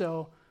do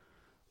so,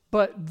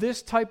 but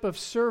this type of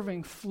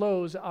serving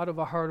flows out of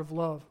a heart of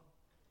love.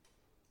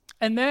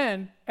 And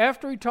then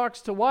after he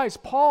talks to wives,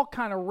 Paul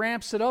kind of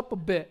ramps it up a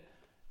bit.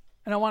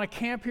 And I want to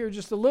camp here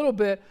just a little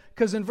bit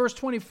because in verse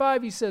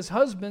 25 he says,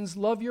 husbands,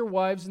 love your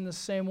wives in the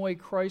same way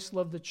Christ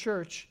loved the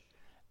church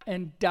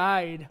and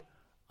died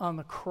on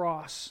the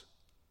cross.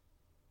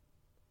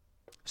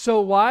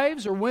 So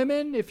wives or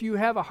women, if you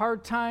have a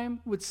hard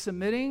time with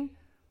submitting,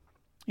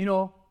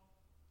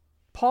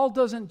 Paul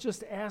doesn't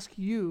just ask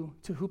you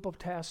to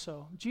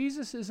hupotasso.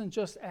 Jesus isn't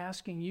just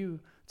asking you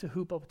to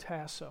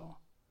hupotasso.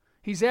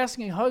 He's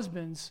asking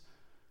husbands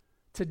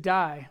to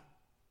die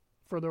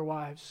for their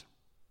wives.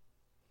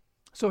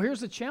 So here's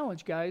the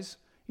challenge, guys.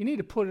 You need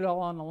to put it all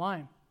on the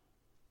line.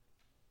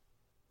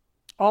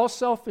 All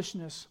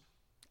selfishness,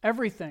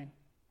 everything.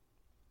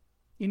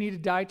 You need to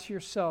die to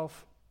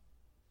yourself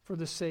for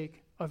the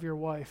sake of your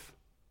wife.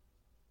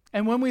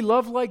 And when we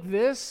love like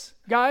this,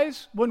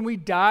 guys, when we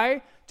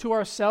die to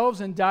ourselves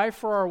and die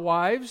for our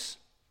wives,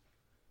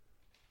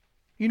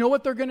 you know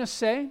what they're going to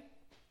say?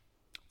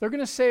 They're going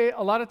to say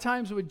a lot of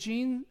times what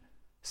Jean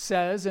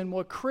says and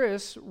what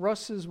Chris,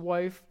 Russ's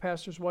wife,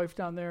 pastor's wife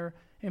down there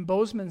in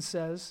Bozeman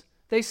says.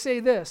 They say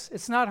this: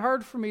 it's not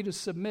hard for me to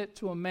submit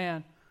to a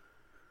man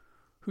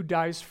who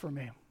dies for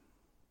me.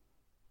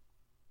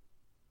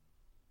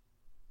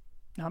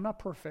 Now, I'm not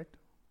perfect.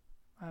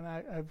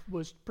 I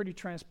was pretty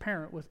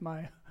transparent with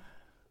my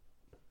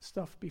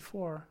stuff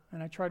before,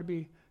 and I try to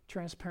be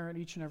transparent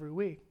each and every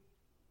week.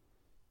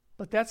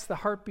 But that's the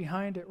heart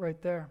behind it right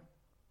there.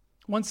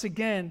 Once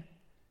again,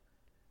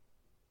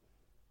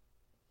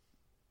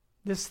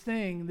 this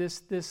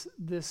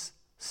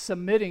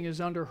submitting is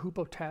under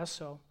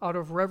hupotasso, out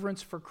of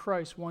reverence for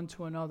Christ one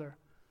to another.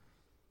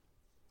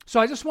 So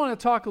I just want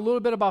to talk a little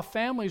bit about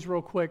families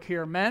real quick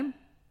here. Men,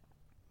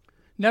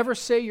 never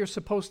say you're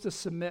supposed to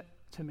submit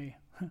to me.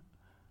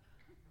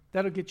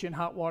 That'll get you in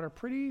hot water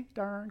pretty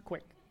darn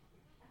quick.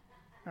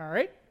 All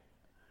right?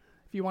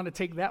 If you want to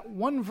take that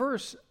one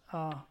verse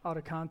out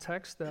of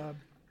context,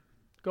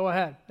 go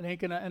ahead. It ain't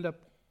going to end up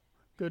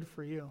good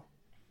for you.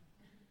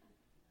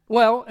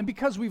 Well, and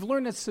because we've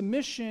learned that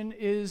submission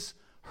is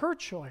her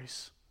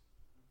choice.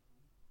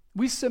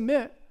 We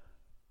submit,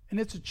 and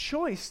it's a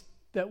choice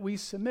that we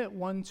submit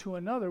one to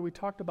another. We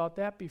talked about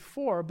that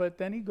before, but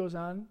then he goes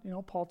on,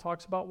 Paul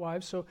talks about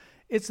wives. So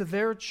it's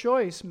their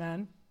choice,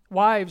 men.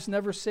 Wives,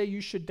 never say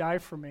you should die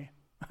for me.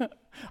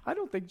 I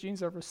don't think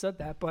Jean's ever said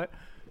that, but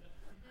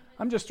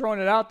I'm just throwing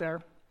it out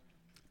there.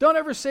 Don't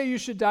ever say you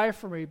should die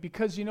for me,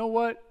 because you know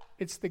what?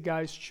 It's the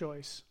guy's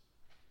choice.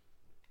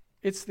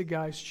 It's the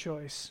guy's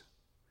choice.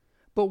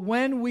 But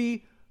when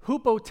we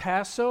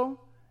hupotasso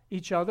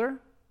each other,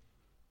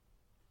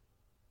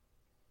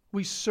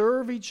 we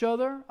serve each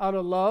other out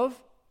of love,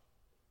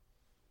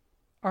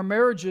 our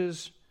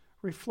marriages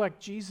reflect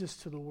Jesus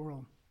to the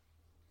world.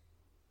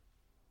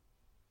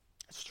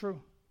 It's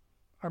true.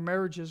 Our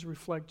marriages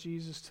reflect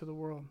Jesus to the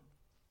world.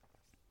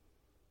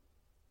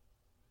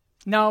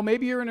 Now,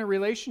 maybe you're in a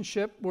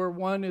relationship where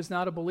one is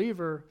not a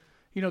believer.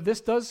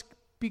 This does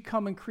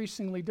become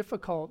increasingly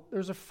difficult.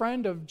 There's a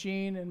friend of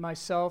Jean and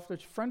myself,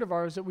 there's a friend of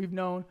ours that we've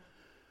known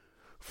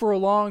for a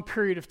long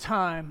period of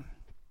time.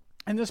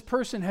 And this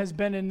person has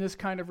been in this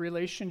kind of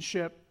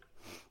relationship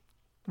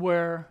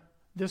where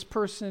this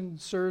person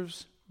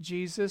serves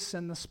Jesus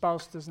and the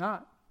spouse does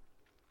not.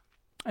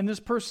 And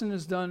this person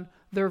has done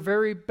their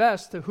very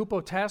best to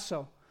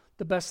hupotasso,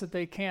 the best that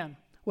they can,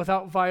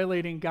 without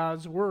violating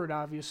God's word,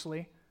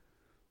 obviously.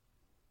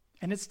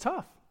 And it's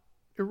tough.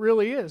 It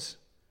really is.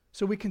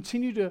 So we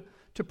continue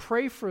to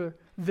pray for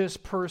this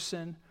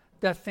person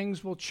that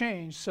things will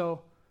change.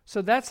 So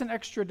that's an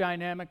extra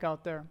dynamic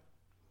out there.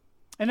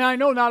 And I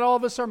know not all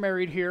of us are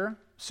married here.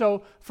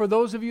 So for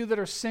those of you that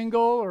are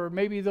single, or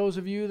maybe those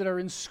of you that are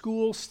in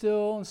school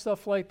still and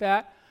stuff like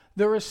that,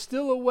 there is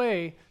still a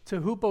way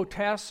to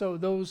hupotasso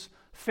those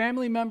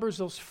family members,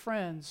 those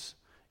friends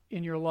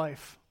in your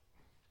life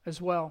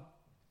as well.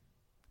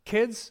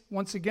 Kids,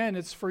 once again,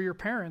 it's for your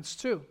parents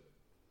too.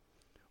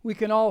 We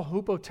can all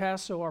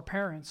hupotasso our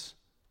parents.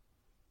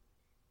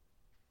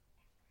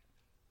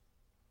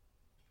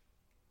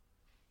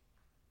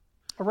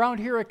 Around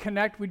here at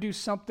Connect, we do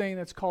something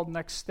that's called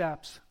Next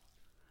Steps.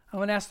 I'm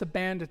going to ask the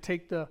band to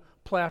take the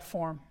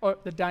platform, or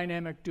the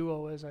dynamic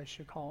duo, as I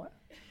should call it.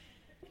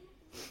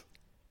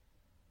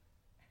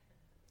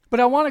 But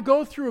I want to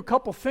go through a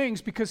couple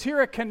things, because here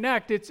at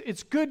Connect,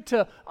 it's good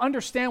to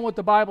understand what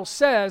the Bible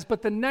says,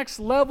 but the next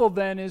level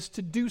then is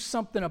to do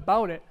something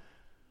about it.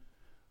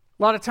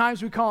 A lot of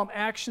times we call them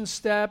action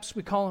steps,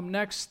 we call them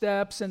next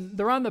steps, and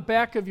they're on the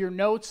back of your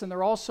notes, and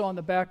they're also on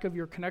the back of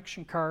your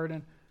connection card.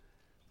 And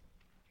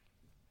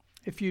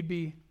if you'd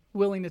be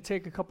willing to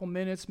take a couple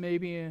minutes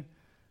maybe and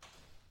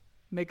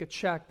make a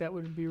check, that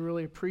would be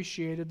really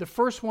appreciated. The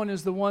first one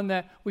is the one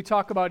that we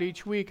talk about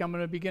each week. I'm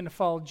going to begin to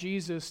follow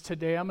Jesus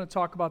today. I'm going to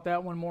talk about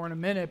that one more in a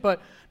minute.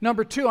 But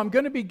number 2, I'm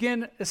going to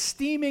begin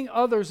esteeming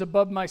others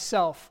above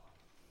myself.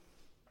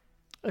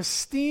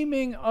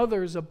 Esteeming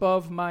others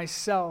above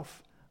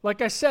myself.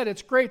 Like I said,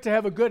 it's great to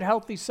have a good,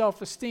 healthy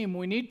self-esteem.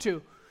 We need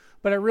to.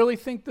 But I really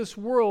think this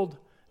world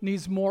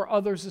needs more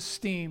others'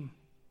 esteem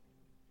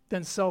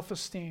than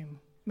self-esteem.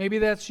 Maybe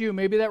that's you.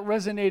 Maybe that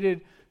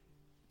resonated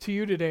to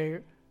you today.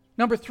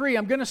 Number 3,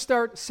 I'm going to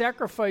start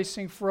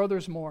sacrificing for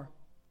others more.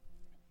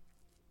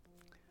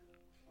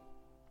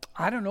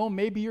 I don't know,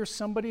 maybe you're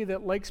somebody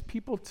that likes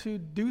people to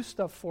do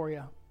stuff for you.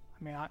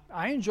 I mean,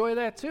 I enjoy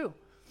that too.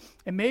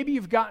 And maybe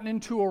you've gotten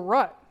into a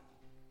rut,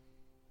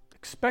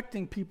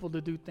 expecting people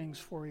to do things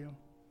for you.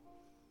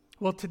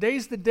 Well,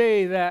 today's the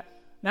day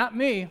that, not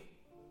me,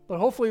 but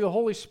hopefully the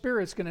Holy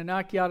Spirit's going to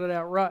knock you out of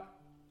that rut.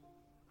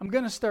 I'm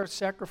going to start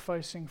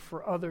sacrificing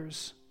for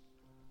others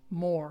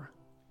more.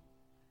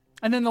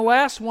 And then the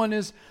last one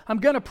is, I'm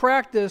going to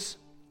practice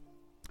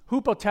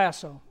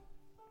hupotasso.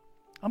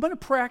 I'm going to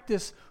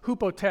practice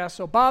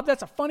hupotasso. Bob,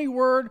 that's a funny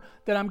word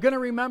that I'm going to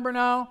remember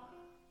now,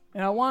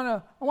 and I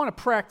want to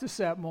practice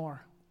that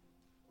more.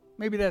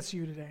 Maybe that's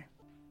you today.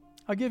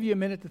 I'll give you a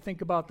minute to think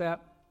about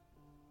that.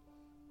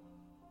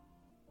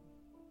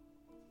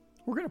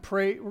 We're going to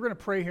pray. We're going to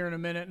pray here in a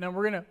minute, and then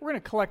we're going to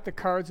collect the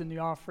cards and the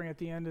offering at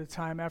the end of the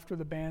time after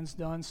the band's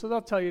done. So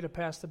they'll tell you to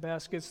pass the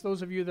baskets.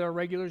 Those of you that are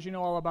regulars, you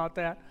know all about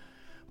that.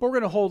 But we're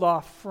going to hold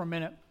off for a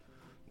minute.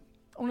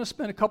 I want to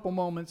spend a couple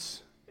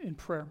moments in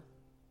prayer.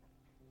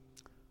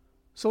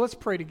 So let's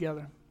pray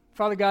together.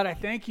 Father God, I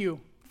thank you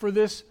for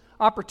this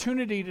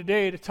opportunity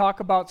today to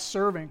talk about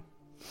serving.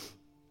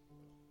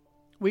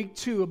 Week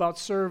 2 about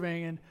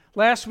serving. And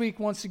last week,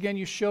 once again,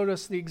 you showed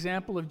us the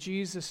example of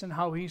Jesus and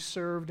how he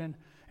served. And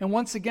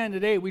once again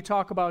today, we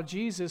talk about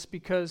Jesus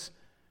because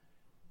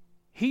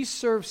he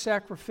served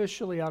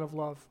sacrificially out of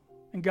love.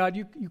 And God,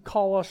 you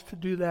call us to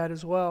do that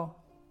as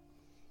well.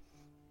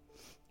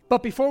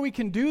 But before we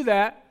can do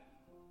that,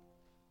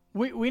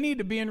 we need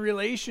to be in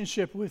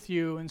relationship with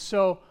you. And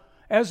so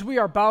as we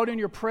are bowed in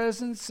your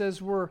presence,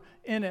 as we're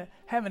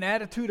have an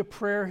attitude of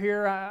prayer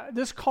here,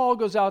 this call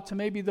goes out to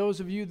maybe those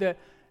of you that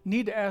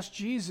need to ask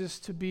Jesus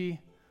to be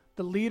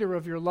the leader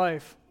of your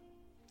life,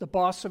 the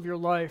boss of your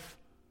life.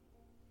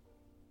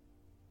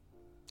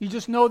 You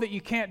just know that you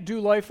can't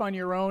do life on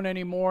your own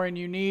anymore, and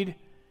you need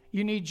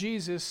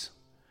Jesus.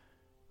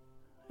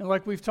 And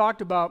like we've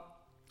talked about,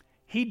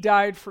 he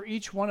died for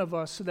each one of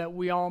us so that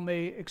we all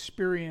may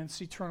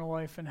experience eternal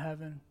life in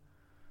heaven.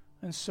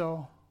 And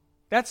so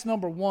that's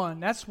number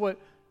one. That's what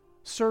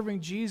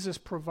serving Jesus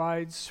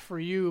provides for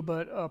you.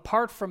 But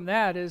apart from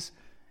that is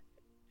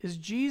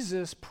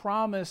Jesus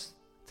promised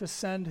to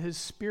send his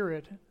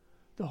Spirit.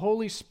 The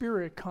Holy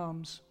Spirit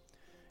comes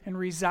and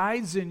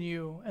resides in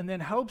you and then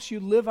helps you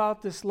live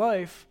out this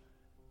life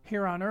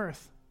here on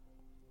earth.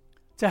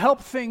 To help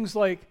things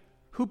like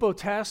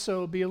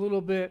hupotasso be a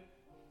little bit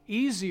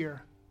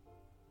easier,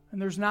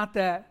 and there's not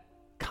that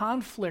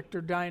conflict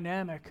or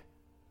dynamic.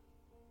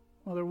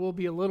 Well, there will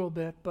be a little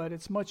bit, but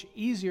it's much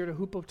easier to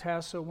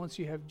hupotasso once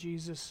you have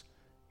Jesus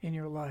in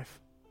your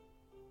life.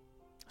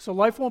 So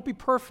life won't be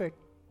perfect,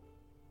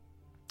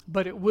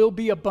 but it will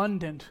be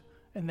abundant,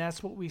 and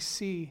that's what we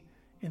see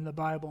in the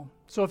Bible.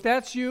 So if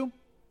that's you,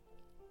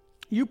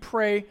 you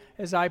pray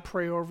as I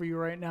pray over you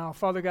right now.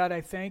 Father God,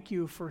 I thank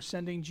you for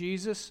sending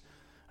Jesus.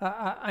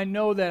 I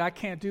know that I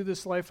can't do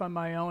this life on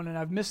my own, and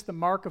I've missed the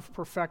mark of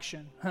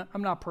perfection.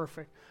 I'm not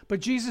perfect. But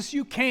Jesus,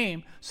 you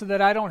came so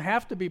that I don't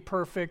have to be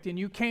perfect, and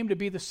you came to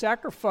be the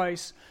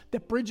sacrifice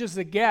that bridges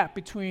the gap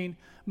between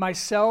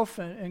myself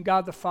and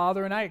God the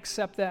Father, and I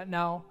accept that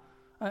now.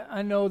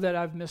 I know that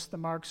I've missed the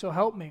mark, so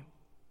help me.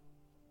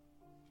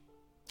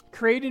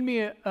 Create in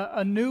me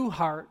a new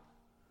heart.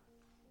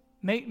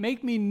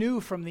 Make me new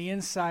from the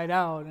inside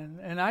out.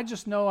 And I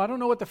just know, I don't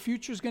know what the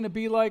future is going to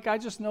be like. I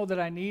just know that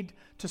I need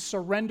to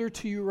surrender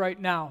to you right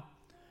now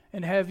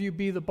and have you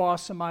be the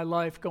boss of my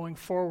life going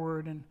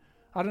forward. And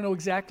I don't know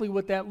exactly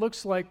what that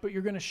looks like, but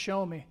you're going to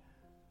show me.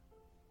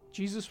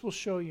 Jesus will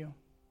show you.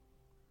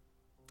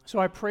 So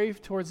I pray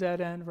towards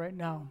that end right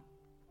now.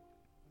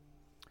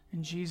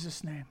 In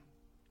Jesus' name,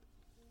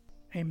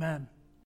 amen.